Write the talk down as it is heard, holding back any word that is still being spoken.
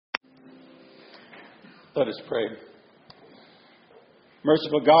Let us pray.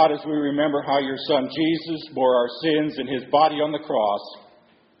 Merciful God, as we remember how your Son Jesus bore our sins in his body on the cross,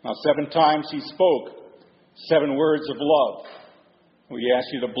 now 7 times he spoke 7 words of love. We ask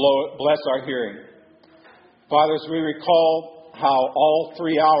you to bless our hearing. Father, as we recall how all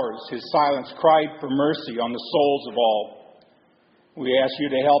 3 hours his silence cried for mercy on the souls of all, we ask you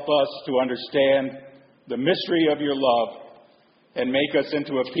to help us to understand the mystery of your love and make us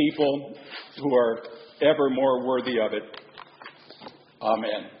into a people who are ever more worthy of it.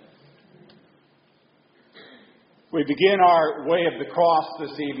 Amen. We begin our way of the cross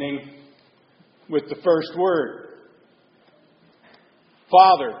this evening with the first word.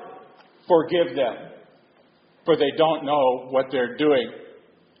 Father, forgive them, for they don't know what they're doing.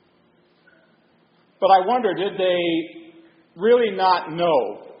 But I wonder, did they really not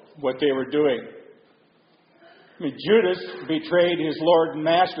know what they were doing? Judas betrayed his Lord and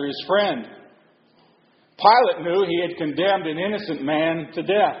Master, his friend. Pilate knew he had condemned an innocent man to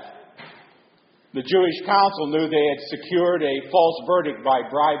death. The Jewish council knew they had secured a false verdict by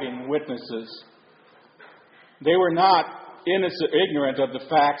bribing witnesses. They were not ignorant of the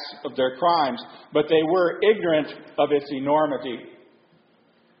facts of their crimes, but they were ignorant of its enormity.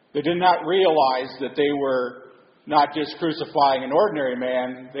 They did not realize that they were not just crucifying an ordinary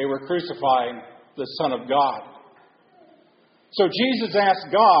man, they were crucifying the Son of God. So Jesus asked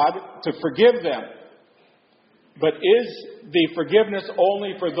God to forgive them. But is the forgiveness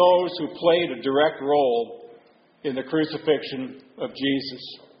only for those who played a direct role in the crucifixion of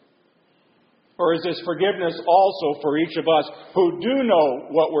Jesus? Or is this forgiveness also for each of us who do know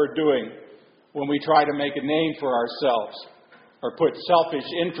what we're doing when we try to make a name for ourselves or put selfish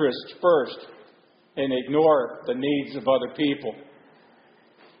interests first and ignore the needs of other people?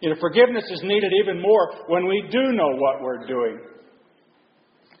 Forgiveness is needed even more when we do know what we're doing.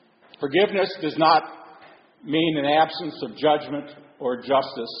 Forgiveness does not mean an absence of judgment or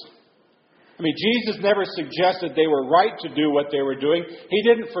justice. Jesus never suggested they were right to do what they were doing. He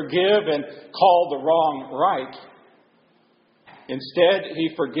didn't forgive and call the wrong right. Instead, he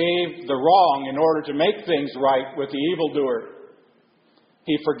forgave the wrong in order to make things right with the evildoer.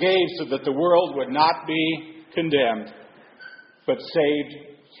 He forgave so that the world would not be condemned, but saved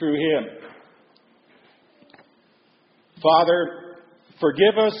through him. Father,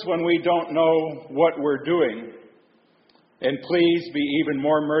 forgive us when we don't know what we're doing, and please be even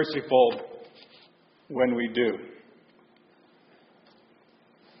more merciful when we do.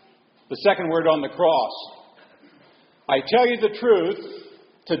 The second word on the cross. I tell you the truth,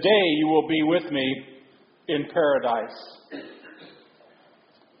 today you will be with me in paradise.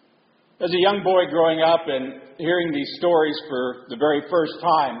 As a young boy growing up and hearing these stories for the very first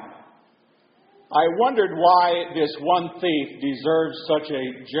time, I wondered why this one thief deserved such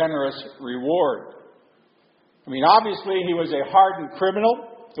a generous reward. Obviously he was a hardened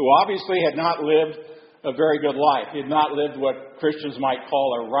criminal who obviously had not lived a very good life. He had not lived what Christians might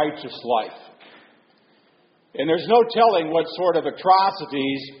call a righteous life. And there's no telling what sort of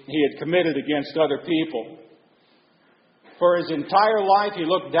atrocities he had committed against other people. For his entire life he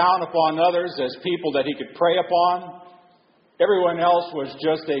looked down upon others as people that he could prey upon. Everyone else was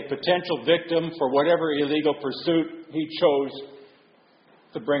just a potential victim for whatever illegal pursuit he chose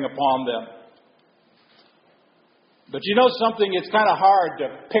to bring upon them. But you know something? It's kind of hard to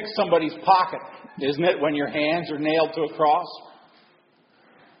pick somebody's pocket, isn't it, when your hands are nailed to a cross?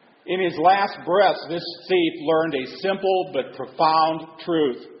 In his last breath, this thief learned a simple but profound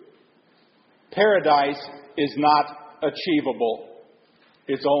truth. Paradise is not achievable.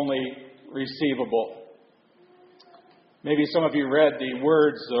 It's only receivable. Maybe some of you read the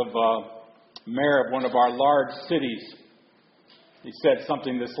words of mayor of one of our large cities. He said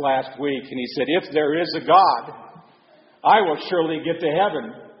something this last week, and he said, "If there is a God, I will surely get to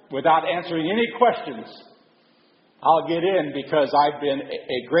heaven without answering any questions. I'll get in because I've been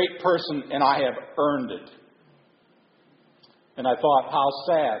a great person and I have earned it." And I thought, how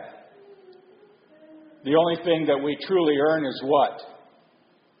sad. The only thing that we truly earn is what?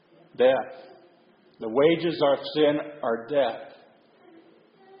 Death. The wages of sin are death.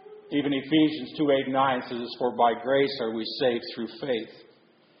 Even Ephesians 2:8-9 says, "For by grace are we saved through faith."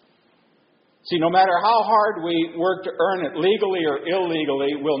 See, no matter how hard we work to earn it, legally or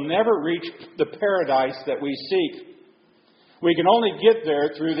illegally, we'll never reach the paradise that we seek. We can only get there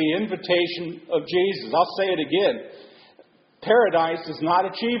through the invitation of Jesus. I'll say it again. Paradise is not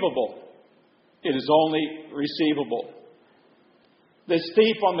achievable. It is only receivable. This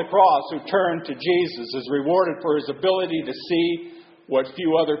thief on the cross who turned to Jesus is rewarded for his ability to see what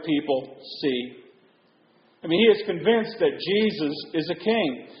few other people see. He is convinced that Jesus is a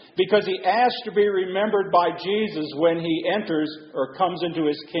king. because he asks to be remembered by Jesus when he enters or comes into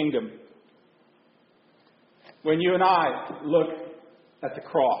his kingdom. When you and I look at the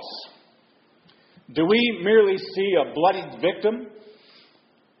cross, do we merely see a bloodied victim,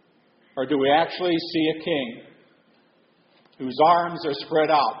 or do we actually see a king whose arms are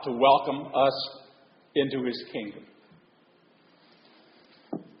spread out to welcome us into his kingdom?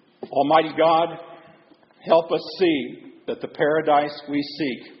 Almighty God, help us see that the paradise we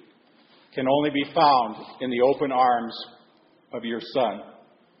seek can only be found in the open arms of your Son.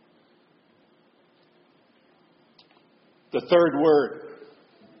 The third word.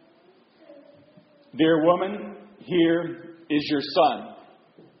 Dear woman, here is your son,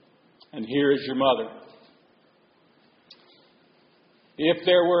 and here is your mother. If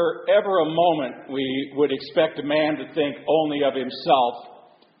there were ever a moment we would expect a man to think only of himself,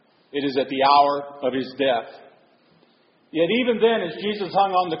 it is at the hour of his death. Yet even then, as Jesus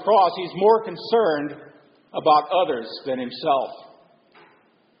hung on the cross, he's more concerned about others than himself.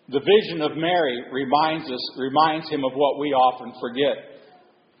 The vision of Mary reminds him of what we often forget.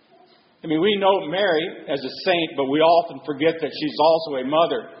 I mean, we know Mary as a saint, but we often forget that she's also a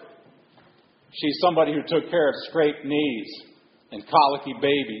mother. She's somebody who took care of scraped knees and colicky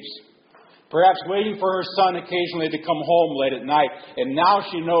babies, perhaps waiting for her son occasionally to come home late at night. And now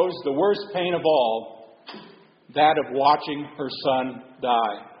she knows the worst pain of all, that of watching her son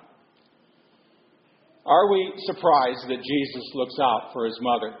die. Are we surprised that Jesus looks out for his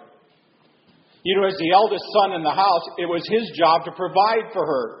mother? You know, as the eldest son in the house, it was his job to provide for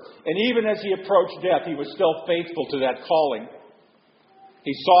her. And even as he approached death, he was still faithful to that calling.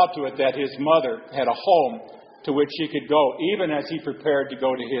 He saw to it that his mother had a home to which she could go, even as he prepared to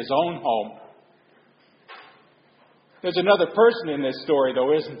go to his own home. There's another person in this story,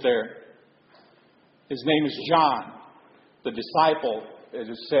 though, isn't there? His name is John, the disciple, it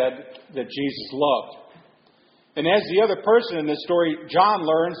is said, that Jesus loved. And as the other person in this story, John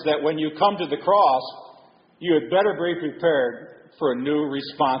learns that when you come to the cross, you had better be prepared for a new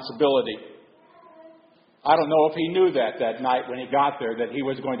responsibility. I don't know if he knew that night when he got there, that he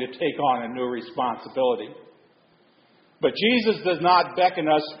was going to take on a new responsibility. But Jesus does not beckon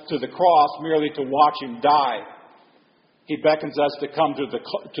us to the cross merely to watch him die. He beckons us to come to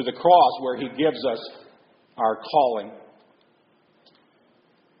the cross where he gives us our calling.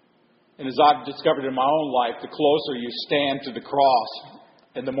 And as I've discovered in my own life, the closer you stand to the cross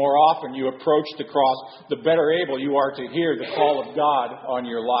and the more often you approach the cross, the better able you are to hear the call of God on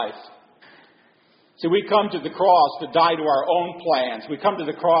your life. See, we come to the cross to die to our own plans. We come to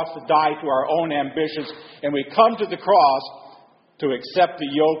the cross to die to our own ambitions. And we come to the cross to accept the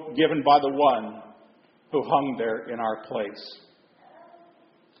yoke given by the one who hung there in our place.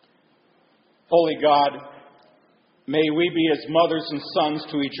 Holy God, may we be as mothers and sons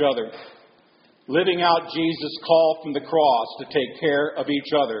to each other, living out Jesus' call from the cross to take care of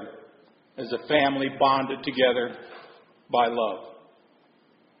each other as a family bonded together by love.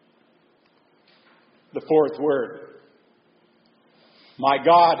 The fourth word. My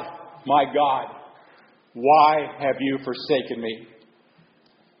God, why have you forsaken me?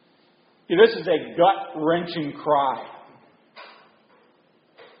 This is a gut-wrenching cry.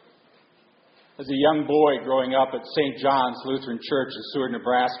 As a young boy growing up at St. John's Lutheran Church in Seward,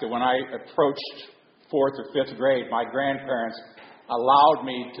 Nebraska, when I approached 4th or 5th grade, my grandparents allowed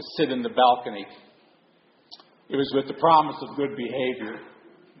me to sit in the balcony. It was with the promise of good behavior.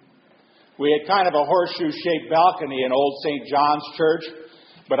 We had kind of a horseshoe-shaped balcony in old St. John's Church,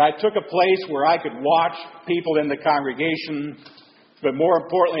 but I took a place where I could watch people in the congregation, but more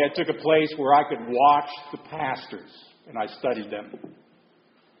importantly, I took a place where I could watch the pastors, and I studied them.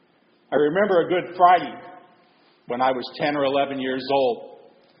 I remember a Good Friday when I was 10 or 11 years old,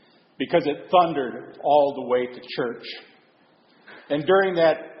 because it thundered all the way to church. And during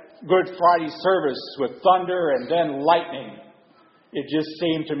that Good Friday service with thunder and then lightning, it just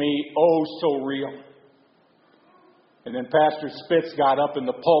seemed to me oh so real. And then Pastor Spitz got up in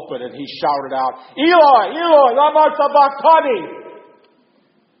the pulpit and he shouted out, "Eloi, Eloi, lama sabachthani!"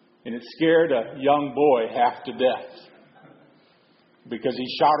 And it scared a young boy half to death, because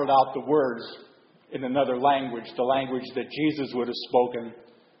he shouted out the words in another language, the language that Jesus would have spoken.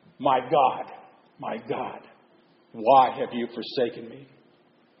 My God, why have you forsaken me?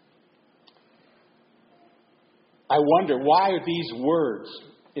 I wonder why these words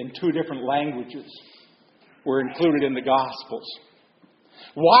in two different languages were included in the Gospels.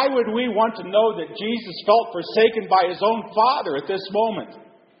 Why would we want to know that Jesus felt forsaken by his own Father at this moment?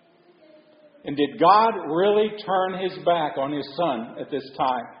 And did God really turn his back on his Son at this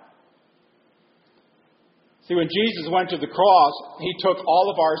time? See, when Jesus went to the cross, He took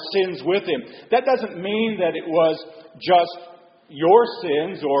all of our sins with Him. That doesn't mean that it was just your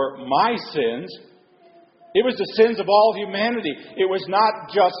sins or my sins. It was the sins of all humanity. It was not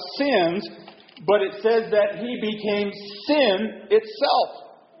just sins, but it says that He became sin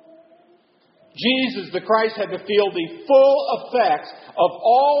itself. Jesus, the Christ, had to feel the full effects of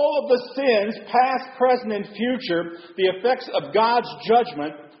all of the sins, past, present, and future, the effects of God's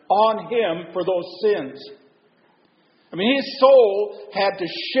judgment on Him for those sins. I mean, His soul had to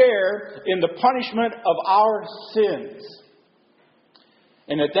share in the punishment of our sins.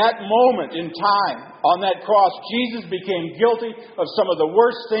 And at that moment in time, on that cross, Jesus became guilty of some of the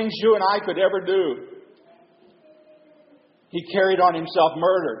worst things you and I could ever do. He carried on Himself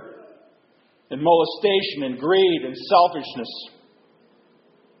murder and molestation and greed and selfishness.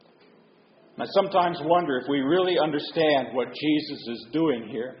 I sometimes wonder if we really understand what Jesus is doing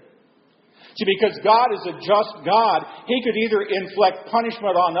here. See, because God is a just God, He could either inflict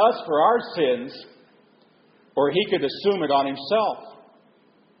punishment on us for our sins, or He could assume it on Himself.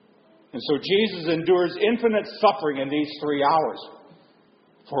 And so Jesus endures infinite suffering in these 3 hours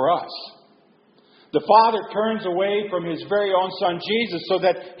for us. The Father turns away from His very own Son, Jesus, so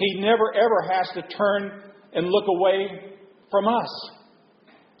that He never ever has to turn and look away from us.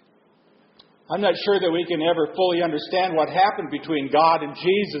 I'm not sure that we can ever fully understand what happened between God and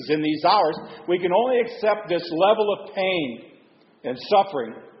Jesus in these hours. We can only accept this level of pain and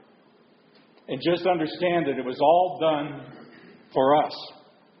suffering and just understand that it was all done for us.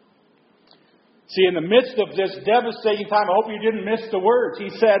 See, in the midst of this devastating time, I hope you didn't miss the words. He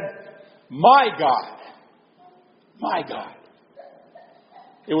said, "My God, my God."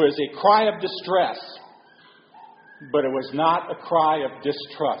 It was a cry of distress, but it was not a cry of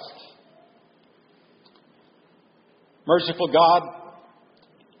distrust. Merciful God,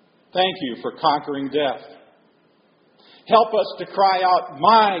 thank You for conquering death. Help us to cry out,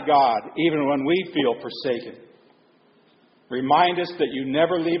 "My God," even when we feel forsaken. Remind us that You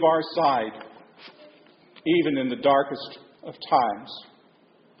never leave our side, even in the darkest of times.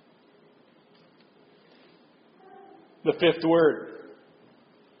 The fifth word,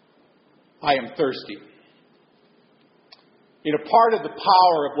 I am thirsty. You know, part of the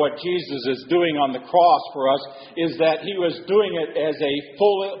power of what Jesus is doing on the cross for us is that He was doing it as a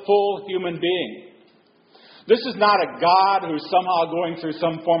full human being. This is not a God who's somehow going through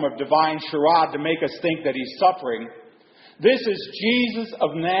some form of divine charade to make us think that He's suffering. This is Jesus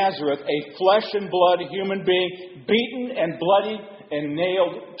of Nazareth, a flesh and blood human being, beaten and bloody and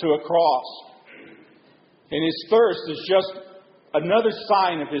nailed to a cross. And His thirst is just another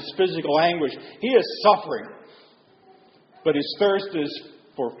sign of His physical anguish. He is suffering. But His thirst is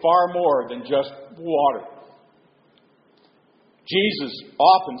for far more than just water. Jesus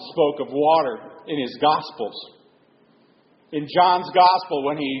often spoke of water in His Gospels. In John's Gospel,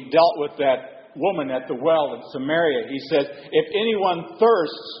 when He dealt with that woman at the well in Samaria, He said, "If anyone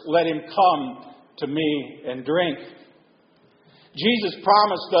thirsts, let him come to Me and drink." Jesus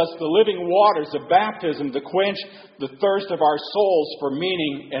promised us the living waters of baptism to quench the thirst of our souls for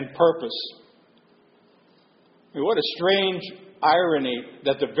meaning and purpose. I mean, what a strange irony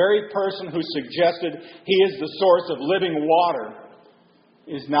that the very person who suggested He is the source of living water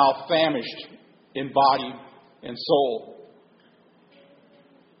is now famished in body and soul.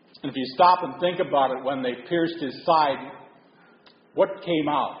 And if you stop and think about it, when they pierced His side, what came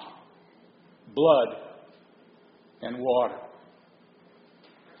out? Blood and water.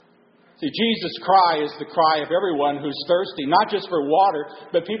 See, Jesus' cry is the cry of everyone who's thirsty, not just for water,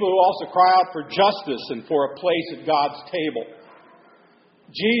 but people who also cry out for justice and for a place at God's table.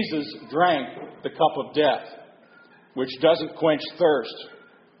 Jesus drank the cup of death, which doesn't quench thirst.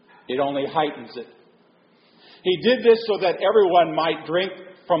 It only heightens it. He did this so that everyone might drink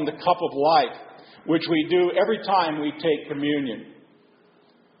from the cup of life, which we do every time we take communion.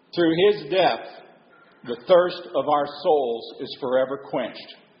 Through His death, the thirst of our souls is forever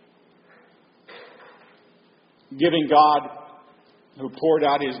quenched. Giving God, who poured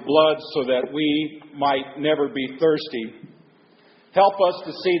out His blood so that we might never be thirsty, help us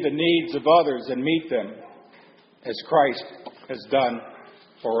to see the needs of others and meet them as Christ has done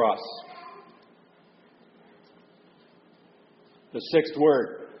for us. The sixth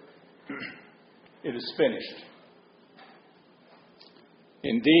word, it is finished.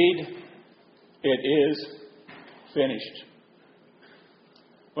 Indeed, it is finished.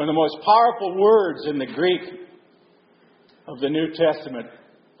 One of the most powerful words in the Greek of the New Testament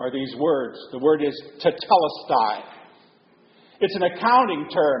are these words. The word is tetelestai. It's an accounting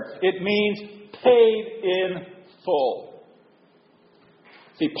term. It means paid in full.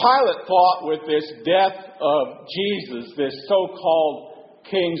 See, Pilate thought with this death of Jesus, this so-called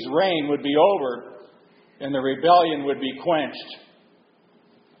king's reign would be over and the rebellion would be quenched.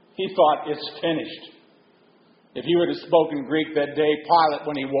 He thought, it's finished. If he would have spoken Greek that day, Pilate,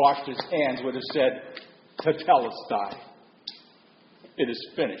 when he washed his hands, would have said, Tetelestai. It is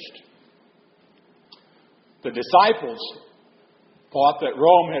finished. The disciples thought that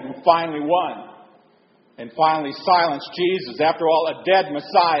Rome had finally won and finally silenced Jesus. After all, a dead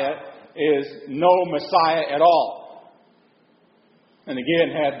Messiah is no Messiah at all. And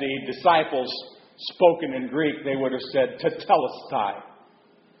again, had the disciples spoken in Greek, they would have said, Tetelestai.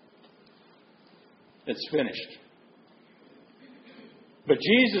 It's finished. But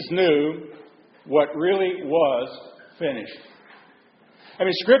Jesus knew what really was finished. I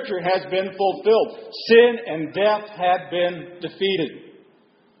mean, Scripture has been fulfilled. Sin and death had been defeated.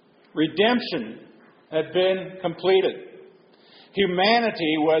 Redemption had been completed.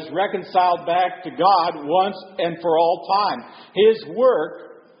 Humanity was reconciled back to God once and for all time. His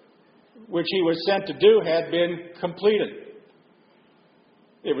work, which he was sent to do, had been completed.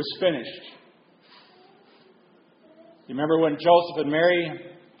 It was finished. You remember when Joseph and Mary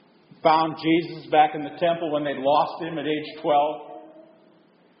found Jesus back in the temple when they'd lost him at age 12?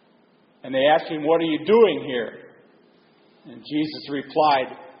 And they asked him, what are you doing here? And Jesus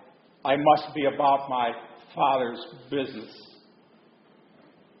replied, I must be about my Father's business.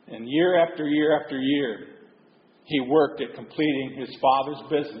 And year after year after year, he worked at completing his Father's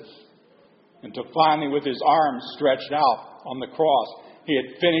business. Until finally, with his arms stretched out on the cross, he had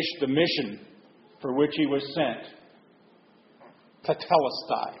finished the mission for which he was sent.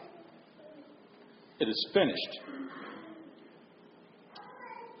 Tetelestai. It is finished.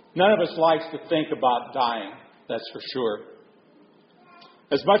 None of us likes to think about dying, that's for sure.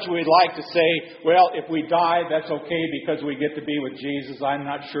 As much as we'd like to say, well, if we die, that's okay because we get to be with Jesus, I'm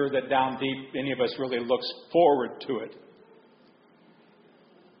not sure that down deep any of us really looks forward to it.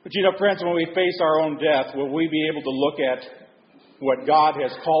 But you know, friends, when we face our own death, will we be able to look at what God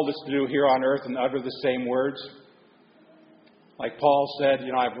has called us to do here on earth and utter the same words? Like Paul said,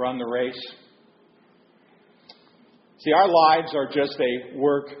 I've run the race. See, our lives are just a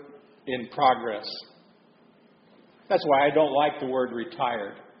work in progress. That's why I don't like the word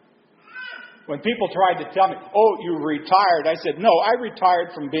retired. When people tried to tell me, oh, you retired, I said, no, I retired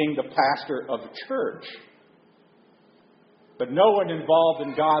from being the pastor of a church. But no one involved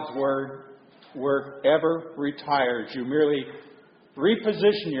in God's work ever retires. You merely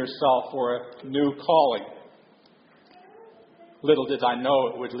reposition yourself for a new calling. Little did I know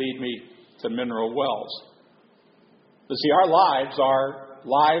it would lead me to mineral wells. But see, our lives are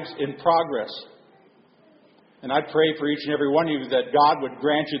lives in progress. And I pray for each and every one of you that God would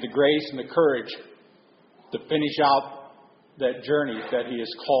grant you the grace and the courage to finish out that journey that He has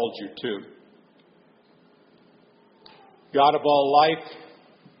called you to. God of all life,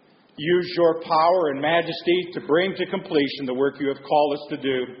 use your power and majesty to bring to completion the work you have called us to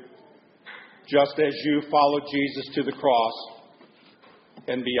do, just as you followed Jesus to the cross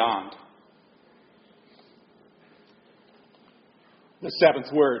and beyond. The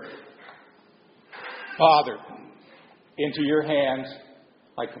seventh word. Father, into your hands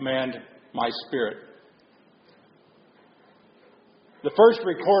I commend my spirit. The first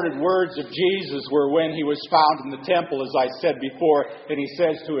recorded words of Jesus were when he was found in the temple, as I said before, and he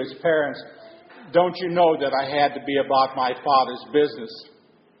says to his parents, don't you know that I had to be about my Father's business?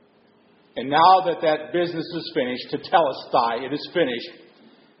 And now that that business is finished, Tetelestai, it is finished,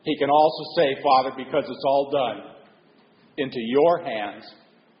 he can also say, Father, because it's all done, into your hands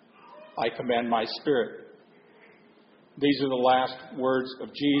I commend my spirit. These are the last words of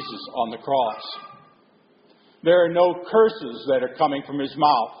Jesus on the cross. There are no curses that are coming from his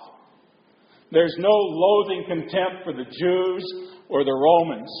mouth. There's no loathing contempt for the Jews or the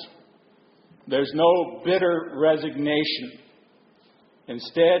Romans. There's no bitter resignation.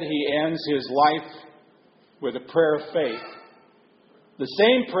 Instead, he ends his life with a prayer of faith. The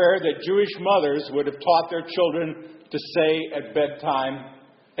same prayer that Jewish mothers would have taught their children to say at bedtime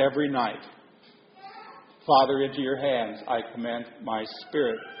every night. Father, into your hands I commend my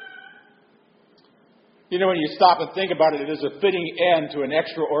spirit. You know, when you stop and think about it, it is a fitting end to an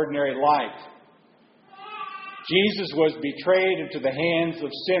extraordinary life. Jesus was betrayed into the hands of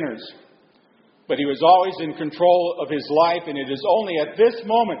sinners, but he was always in control of his life, and it is only at this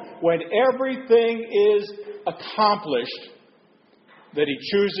moment, when everything is accomplished, that he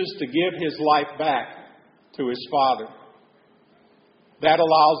chooses to give his life back to his Father. That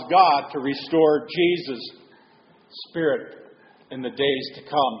allows God to restore Jesus' spirit in the days to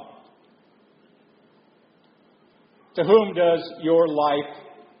come. To whom does your life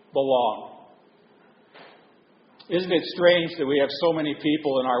belong. Isn't it strange that we have so many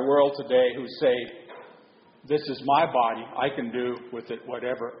people in our world today who say, this is my body, I can do with it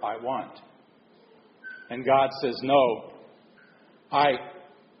whatever I want. And God says, no, I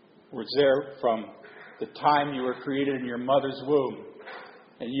was there from the time you were created in your mother's womb,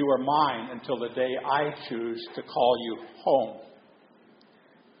 and you are mine until the day I choose to call you home.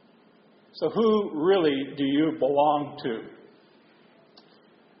 So who really do you belong to?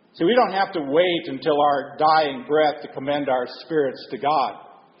 See, we don't have to wait until our dying breath to commend our spirits to God.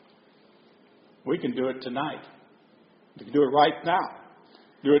 We can do it tonight. We can do it right now.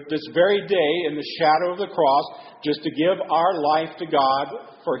 Do it this very day in the shadow of the cross, just to give our life to God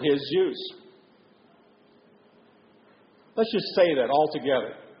for His use. Let's just say that all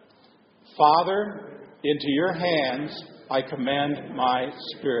together. Father, into your hands I commend my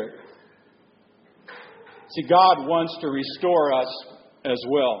spirit. See, God wants to restore us as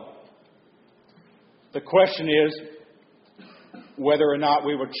well. The question is whether or not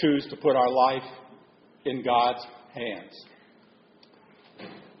we would choose to put our life in God's hands.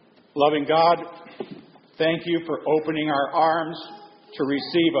 Loving God, thank you for opening our arms to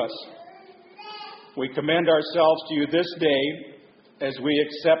receive us. We commend ourselves to you this day as we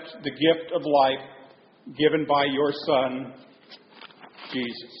accept the gift of life given by your Son,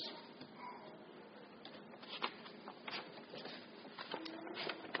 Jesus.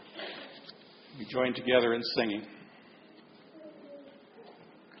 We join together in singing.